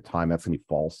long period of time. That's going to be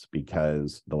false,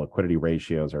 because the liquidity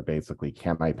ratios are basically,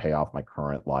 can I pay off my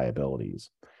current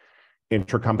liabilities?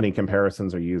 Intercompany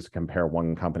comparisons are used to compare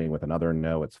one company with another.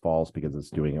 No, it's false, because it's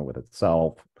doing it with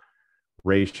itself.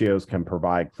 Ratios can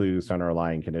provide clues to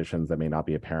underlying conditions that may not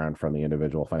be apparent from the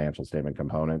individual financial statement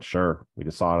component. Sure, we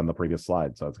just saw it on the previous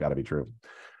slide, so it's got to be true.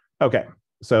 Okay,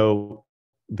 so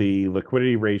the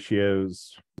liquidity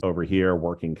ratios over here: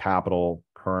 working capital,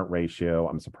 current ratio.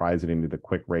 I'm surprised it didn't do the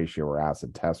quick ratio or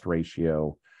acid test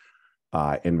ratio.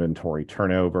 Inventory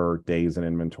turnover, days in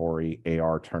inventory,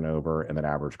 AR turnover, and then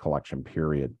average collection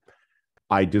period.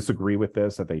 I disagree with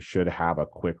this, that they should have a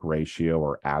quick ratio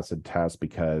or acid test,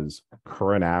 because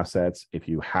current assets, if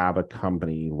you have a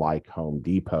company like Home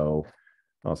Depot,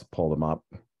 let's pull them up.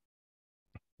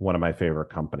 One of my favorite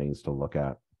companies to look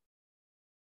at.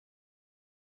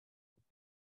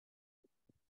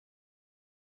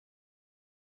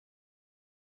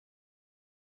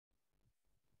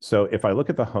 So if I look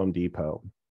at the Home Depot,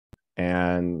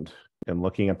 and in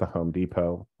looking at the Home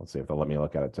Depot, let's see if they'll let me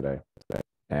look at it today.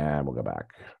 And we'll go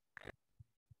back.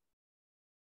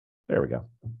 There we go.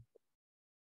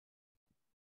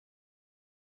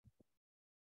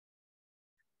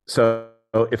 So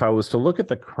if I was to look at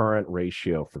the current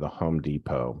ratio for the Home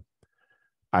Depot,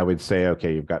 I would say,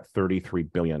 okay, you've got 33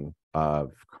 billion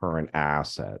of current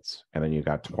assets, and then you've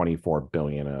got 24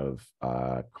 billion of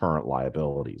current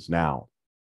liabilities. Now,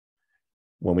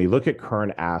 when we look at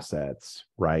current assets,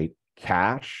 right,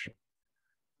 cash,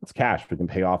 it's cash. We can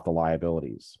pay off the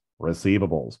liabilities.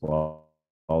 Receivables, well,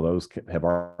 all those have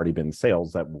already been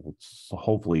sales that will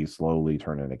hopefully slowly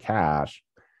turn into cash.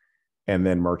 And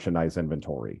then merchandise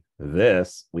inventory.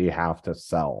 This we have to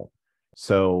sell.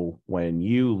 So when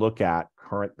you look at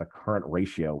the current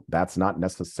ratio, that's not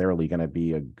necessarily going to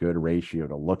be a good ratio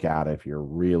to look at if you're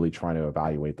really trying to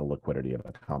evaluate the liquidity of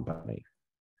a company.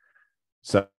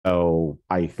 So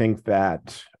I think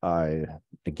that,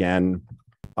 again,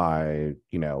 I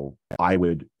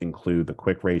would include the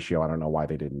quick ratio. I don't know why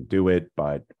they didn't do it,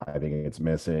 but I think it's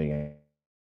missing, and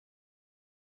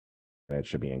it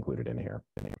should be included in here.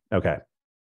 Okay.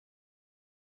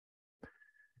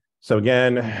 So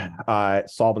again,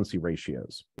 solvency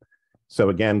ratios. So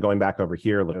again, going back over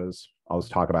here, I'll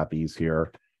just talk about these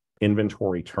here.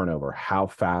 Inventory turnover. How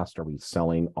fast are we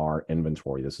selling our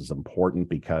inventory? This is important,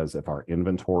 because if our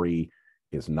inventory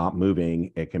is not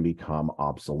moving, it can become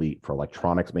obsolete. For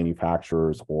electronics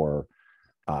manufacturers or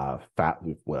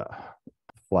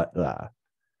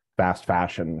fast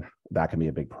fashion, that can be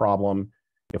a big problem.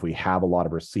 If we have a lot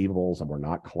of receivables and we're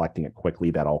not collecting it quickly,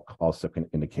 that also can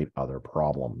indicate other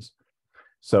problems.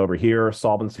 So over here,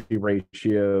 solvency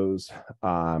ratios.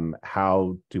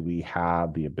 How do we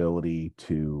have the ability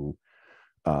to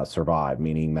survive?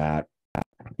 Meaning that,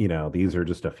 these are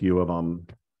just a few of them.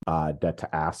 Debt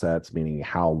to assets, meaning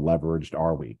how leveraged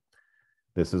are we?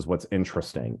 This is what's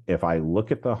interesting. If I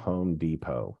look at the Home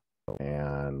Depot,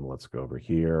 and let's go over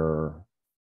here.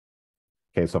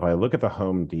 Okay, so if I look at the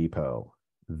Home Depot,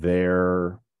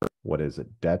 what is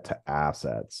it? Debt to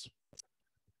assets.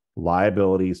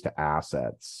 Liabilities to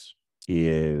assets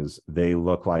they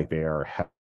look like they are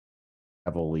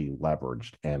heavily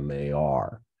leveraged, and they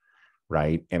are,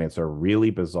 right? And it's a really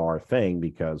bizarre thing,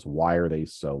 because why are they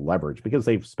so leveraged? Because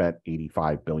they've spent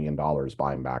 $85 billion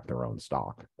buying back their own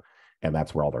stock, and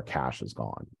that's where all their cash has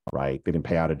gone, right? They didn't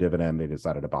pay out a dividend. They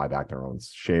decided to buy back their own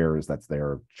shares. That's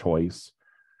their choice.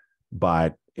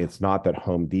 But it's not that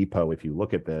Home Depot, if you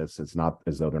look at this, it's not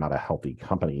as though they're not a healthy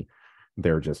company.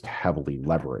 They're just heavily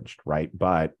leveraged, right?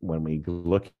 But when we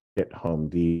look at Home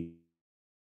Depot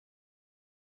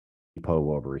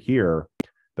over here,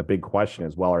 the big question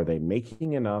is, well, are they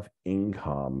making enough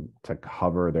income to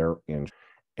cover their interest?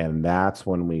 And that's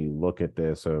when we look at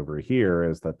this over here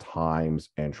as the times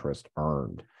interest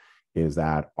earned. Is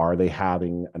that, are they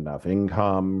having enough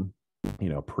income,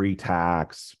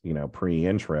 pre-tax,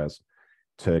 pre-interest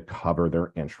to cover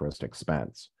their interest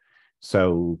expense?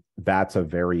 So that's a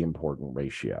very important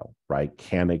ratio, right?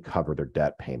 Can they cover their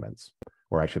debt payments,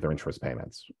 or actually their interest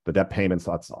payments? The debt payments,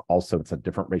 it's a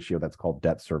different ratio that's called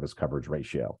debt service coverage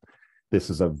ratio. This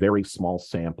is a very small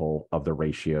sample of the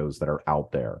ratios that are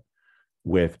out there.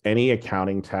 With any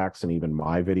accounting text, and even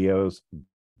my videos,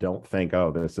 don't think,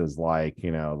 oh, this is like,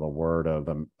 the word of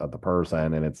the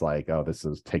person, and it's like, oh,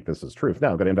 take this as truth.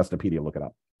 No, go to Investopedia, look it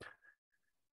up.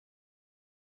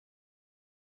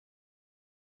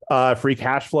 Free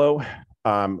cash flow.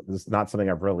 This is not something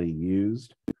I've really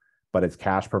used, but it's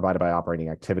cash provided by operating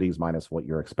activities minus what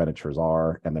your expenditures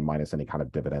are, and then minus any kind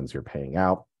of dividends you're paying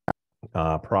out.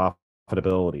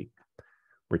 Profitability.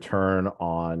 Return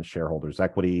on shareholders'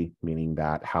 equity, meaning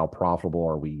that how profitable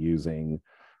are we using,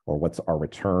 or what's our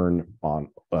return on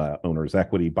owner's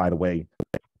equity. By the way,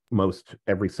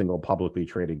 every single publicly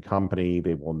traded company,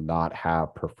 they will not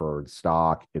have preferred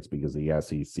stock. It's because the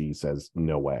SEC says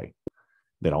no way.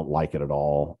 They don't like it at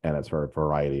all, and it's for a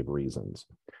variety of reasons.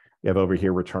 You have over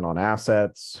here return on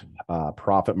assets,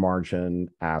 profit margin,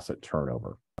 asset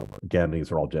turnover. Again, these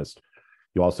are all just,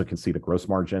 you also can see the gross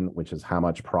margin, which is how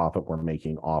much profit we're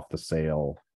making off the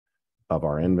sale of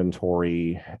our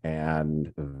inventory.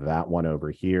 And that one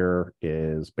over here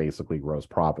is basically gross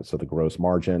profit. So the gross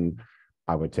margin,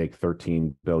 I would take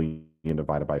 13 billion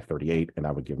divided by 38, and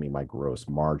that would give me my gross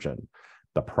margin.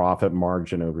 The profit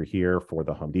margin over here for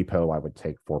the Home Depot, I would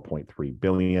take 4.3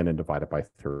 billion and divide it by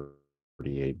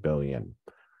 38 billion.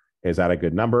 Is that a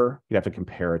good number? You have to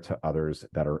compare it to others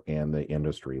that are in the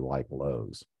industry like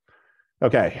Lowe's.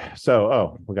 Okay,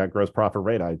 so, we got gross profit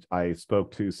rate. I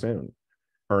spoke too soon.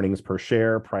 Earnings per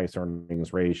share, price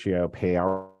earnings ratio,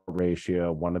 payout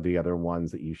ratio. One of the other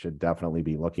ones that you should definitely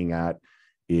be looking at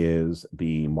is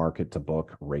the market to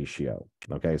book ratio.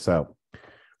 Okay, so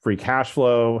free cash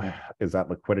flow, is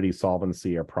that liquidity,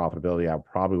 solvency, or profitability? I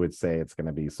probably would say it's going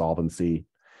to be solvency.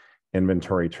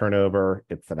 Inventory turnover,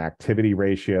 it's an activity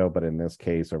ratio, but in this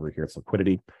case over here, it's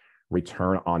liquidity.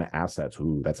 Return on assets,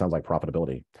 ooh, that sounds like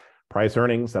profitability. Price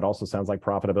earnings, that also sounds like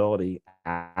profitability.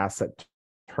 Asset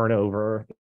turnover,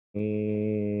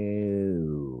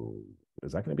 ew,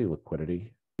 is that going to be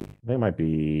liquidity? I think it might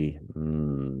be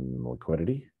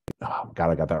liquidity. Oh, God,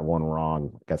 I got that one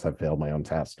wrong. Guess I failed my own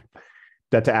test.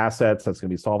 Debt to assets, that's going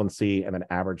to be solvency, and then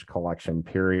average collection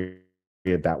period,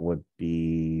 that would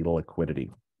be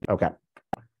liquidity. Okay.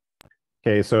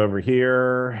 Okay, so over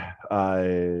here,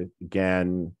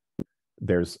 again,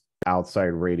 there's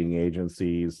outside rating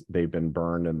agencies. They've been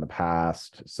burned in the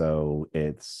past, so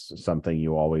it's something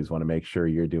you always want to make sure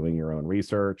you're doing your own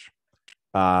research.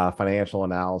 Financial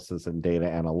analysis and data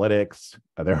analytics.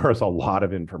 There's a lot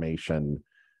of information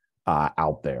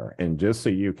out there, and just so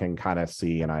you can kind of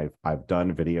see, and I've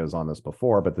done videos on this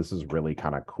before, but this is really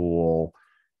kind of cool,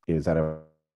 is that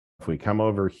if we come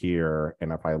over here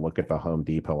and if I look at the Home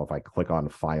Depot, if I click on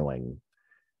filing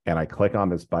and I click on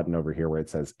this button over here where it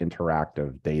says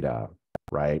interactive data,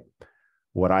 right?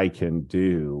 What I can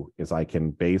do is I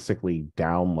can basically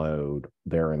download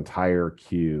their entire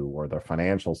Q, or the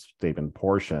financial statement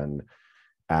portion,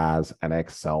 as an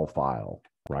Excel file,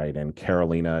 right? And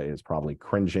Carolina is probably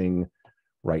cringing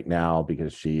right now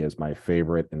because she is my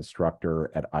favorite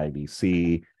instructor at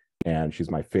IBC. And she's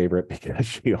my favorite because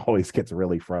she always gets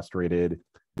really frustrated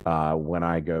when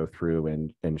I go through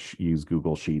and use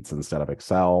Google Sheets instead of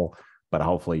Excel. But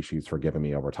hopefully she's forgiven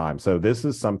me over time. So this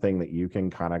is something that you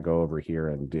can kind of go over here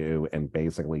and do, and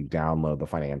basically download the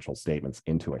financial statements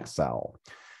into Excel.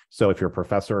 So if your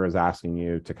professor is asking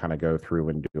you to kind of go through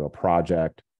and do a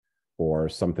project or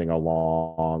something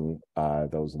along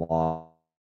those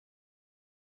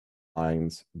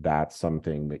lines, that's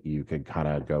something that you could kind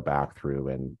of go back through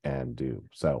and do.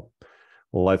 So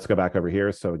let's go back over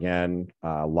here. So again,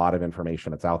 a lot of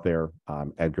information that's out there.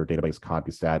 Edgar database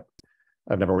CompuStat.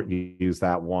 I've never used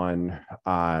that one.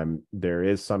 There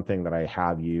is something that I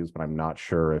have used, but I'm not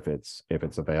sure if it's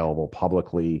available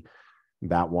publicly.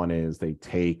 That one is, they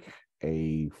take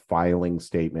a filing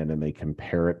statement and they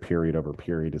compare it period over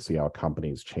period to see how a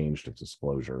company's changed its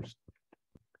disclosures.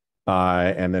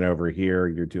 And then over here,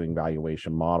 you're doing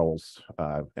valuation models.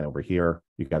 And over here,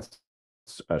 you got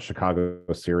Chicago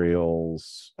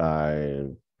serials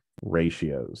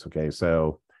ratios. Okay,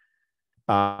 so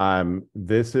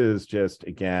this is just,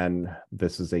 again,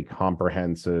 this is a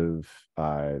comprehensive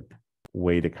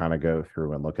way to kind of go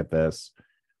through and look at this.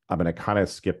 I'm going to kind of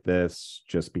skip this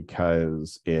just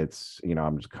because it's,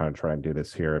 I'm just kind of trying to do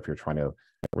this here if you're trying to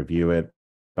review it,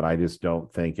 but I just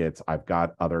don't think I've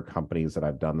got other companies that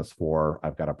I've done this for.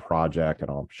 I've got a project and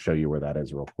I'll show you where that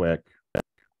is real quick.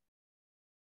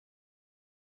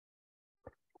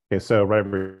 Okay, so right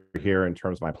over here in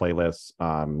terms of my playlists,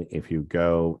 if you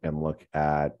go and look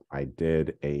at,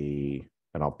 and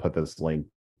I'll put this link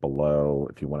below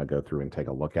if you want to go through and take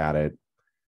a look at it.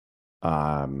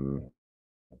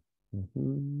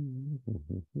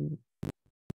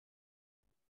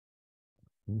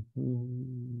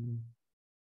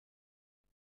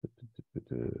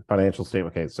 Financial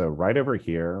statement. Okay, so right over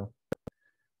here,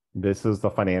 this is the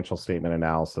financial statement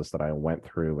analysis that I went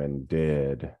through and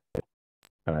did.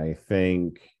 And I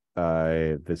think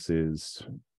this is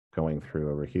going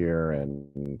through over here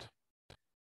and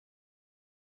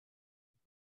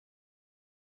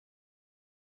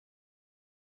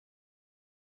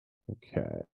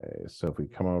okay, so if we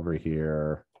come over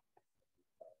here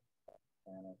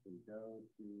and if we go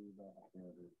to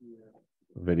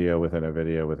the video within a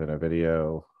video within a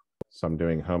video, so I'm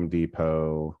doing Home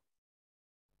Depot.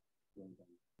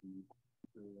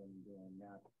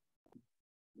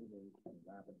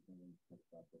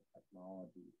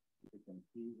 Technology. You can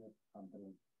see this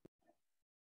company.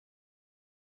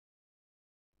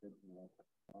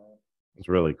 It's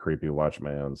really creepy watching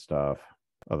my own stuff.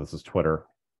 Oh, this is Twitter.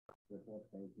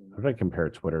 Who did I compare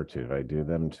Twitter to? Did I do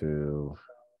them to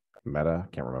Meta?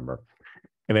 Can't remember.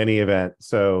 In any event,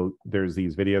 so there's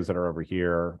these videos that are over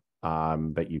here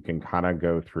that you can kind of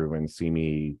go through and see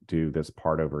me do this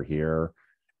part over here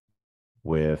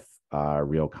with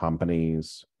real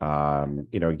companies.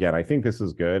 Again, I think this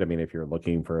is good. I mean, if you're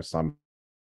looking for something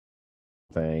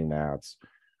that's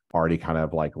already kind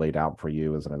of like laid out for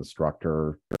you as an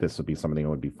instructor, this would be something that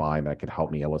would be fine that could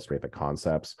help me illustrate the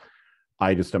concepts.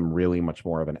 I just am really much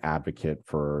more of an advocate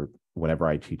for whenever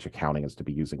I teach accounting is to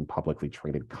be using publicly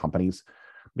traded companies.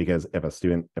 Because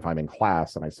if I'm in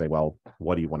class and I say, well,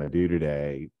 what do you want to do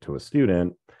today to a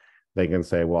student? They can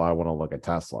say, well, I want to look at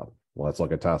Tesla. Well, let's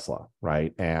look at Tesla,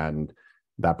 right? And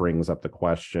that brings up the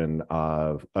question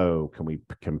of, can we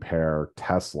compare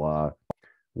Tesla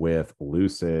with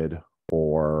Lucid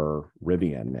or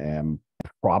Rivian? And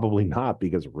probably not,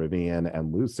 because Rivian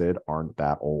and Lucid aren't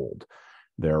that old.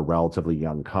 They're relatively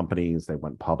young companies. They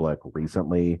went public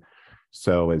recently.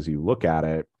 So as you look at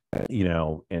it,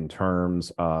 in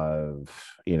terms of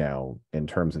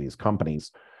these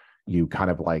companies, you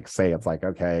kind of like say, it's like,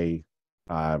 okay,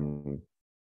 does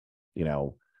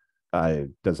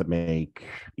it make,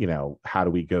 how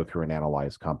do we go through and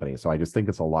analyze companies? So I just think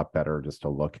it's a lot better just to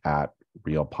look at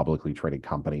real publicly traded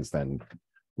companies than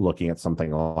looking at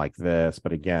something like this.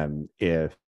 But again,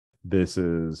 if this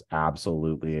is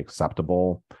absolutely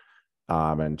acceptable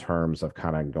in terms of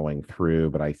kind of going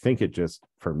through, but I think it just,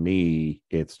 for me,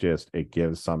 it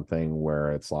gives something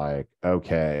where it's like,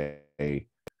 okay,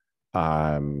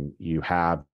 you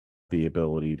have the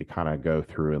ability to kind of go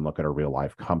through and look at a real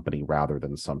life company rather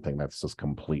than something that's just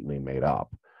completely made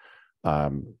up.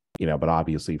 But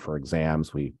obviously for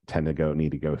exams, we tend to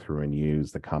need to go through and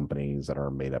use the companies that are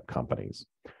made up companies.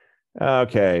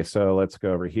 Okay, so let's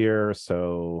go over here.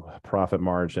 So profit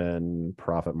margin,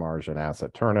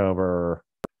 asset turnover.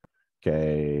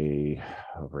 Okay,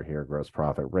 over here, gross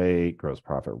profit rate,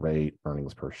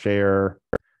 earnings per share,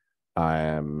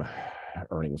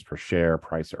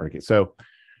 price. Okay, so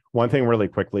one thing really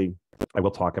quickly, I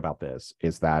will talk about this,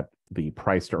 is that the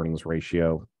price to earnings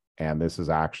ratio, and this is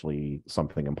actually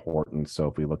something important. So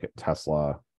if we look at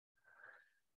Tesla,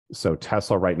 so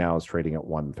Tesla right now is trading at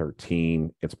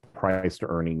 113. Its price to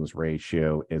earnings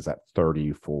ratio is at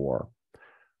 34.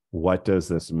 What does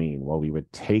this mean? Well, we would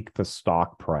take the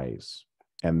stock price,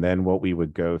 and then what we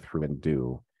would go through and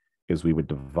do is we would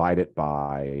divide it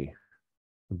by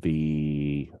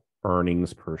the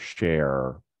earnings per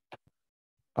share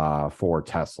for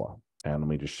Tesla. And let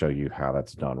me just show you how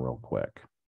that's done real quick.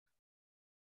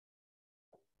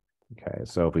 Okay,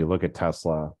 so if we look at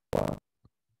Tesla,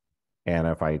 and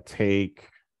if I take,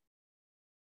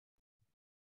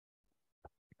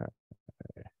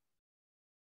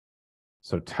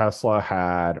 so Tesla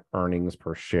had earnings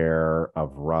per share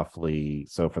of roughly,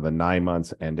 so for the 9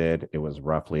 months ended, it was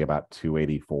roughly about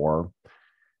 284.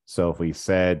 So if we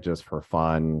said, just for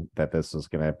fun, that this is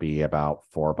going to be about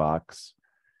 $4,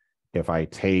 if I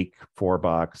take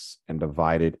 $4 and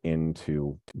divide it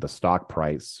into the stock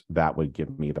price, that would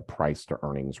give me the price to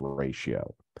earnings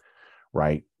ratio,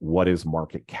 right? What is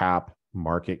market cap?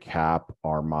 Market cap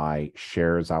are my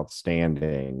shares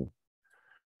outstanding.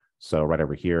 So right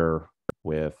over here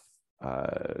with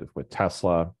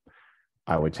Tesla,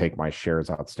 I would take my shares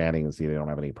outstanding and see they don't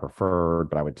have any preferred,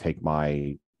 but I would take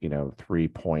my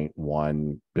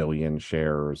 3.1 billion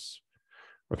shares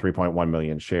or 3.1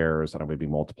 million shares, and I would be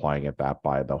multiplying that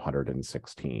by the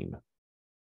 116.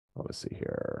 Let's see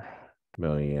here.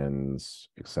 Millions,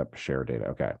 except share data.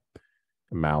 Okay.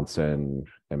 Amounts in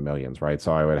millions, right?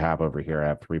 So I would have over here, I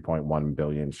have 3.1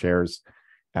 billion shares,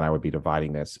 and I would be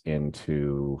dividing this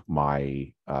into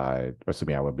my, I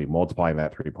would be multiplying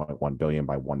that 3.1 billion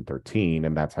by 113,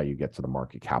 and that's how you get to the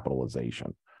market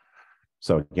capitalization.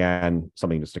 So again,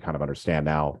 something just to kind of understand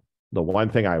now. The one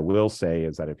thing I will say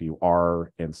is that if you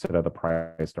are, instead of the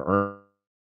price to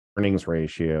earnings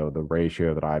ratio, the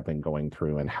ratio that I've been going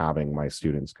through and having my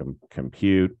students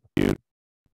compute, if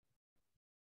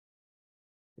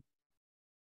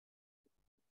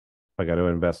I go to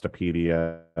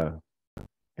Investopedia,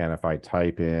 and if I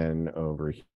type in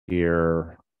over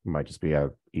here, it might just be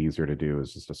easier to do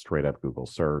is just a straight up Google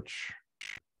search.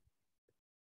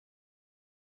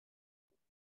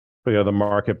 We go to the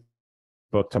market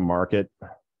book to market,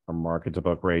 or market to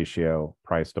book ratio,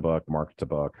 price to book, market to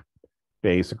book.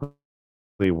 Basically,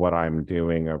 what I'm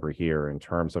doing over here in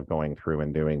terms of going through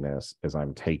and doing this is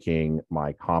I'm taking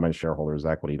my common shareholders'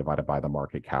 equity divided by the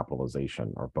market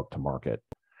capitalization, or book to market.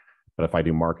 But if I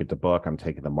do market to book, I'm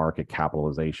taking the market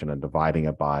capitalization and dividing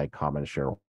it by common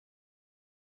shareholders'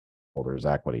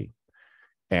 equity.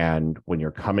 And when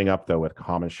you're coming up, though, with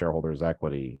common shareholders'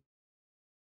 equity,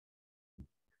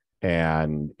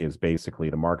 and is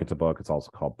basically the market to book, it's also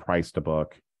called price to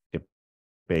book. It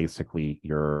basically,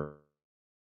 you're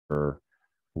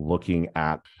looking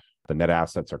at the net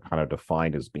assets are kind of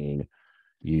defined as being,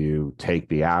 you take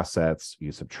the assets,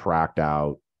 you subtract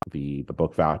out the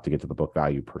book value to get to the book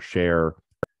value per share.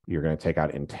 You're going to take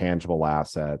out intangible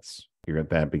assets. You're going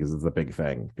to then, because it's a big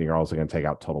thing, you're also going to take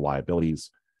out total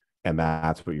liabilities, and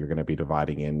that's what you're going to be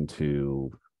dividing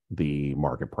into the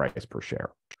market price per share.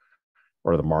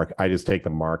 Or the market, I just take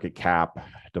the market cap,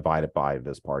 divide it by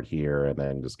this part here, and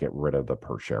then just get rid of the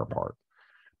per share part.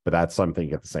 But that's something,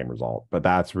 you get the same result. But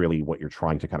that's really what you're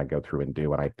trying to kind of go through and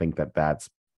do. And I think that that's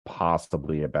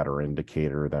possibly a better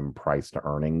indicator than price to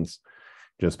earnings,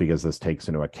 just because this takes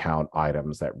into account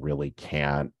items that really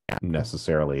can't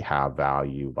necessarily have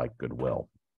value, like goodwill,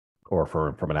 or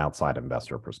from an outside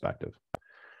investor perspective.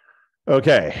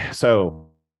 Okay, so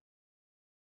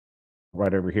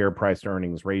right over here, price to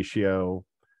earnings ratio.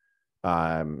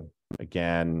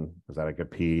 Again, is that a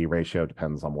good P ratio?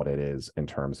 Depends on what it is in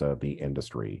terms of the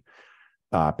industry.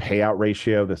 Payout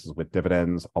ratio, this is with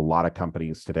dividends. A lot of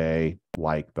companies today,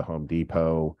 like the Home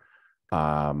Depot,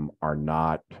 are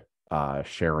not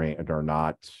sharing, or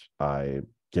not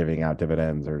giving out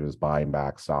dividends, or just buying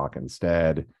back stock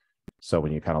instead. So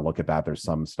when you kind of look at that, there's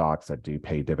some stocks that do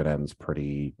pay dividends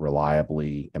pretty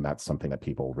reliably, and that's something that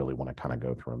people really want to kind of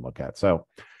go through and look at. So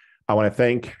I want to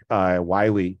thank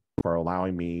Wiley for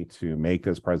allowing me to make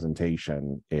this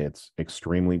presentation. It's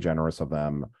extremely generous of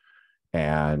them,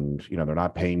 and they're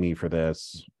not paying me for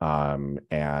this.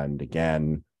 And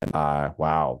again,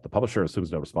 wow, the publisher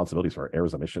assumes no responsibilities for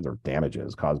errors, omissions, or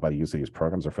damages caused by the use of these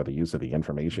programs or for the use of the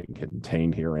information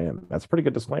contained herein. That's a pretty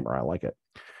good disclaimer. I like it.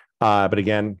 But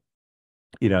again,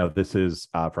 this is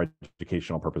for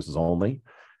educational purposes only.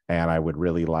 And I would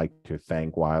really like to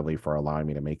thank Wiley for allowing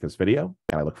me to make this video.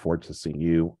 And I look forward to seeing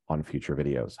you on future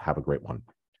videos. Have a great one.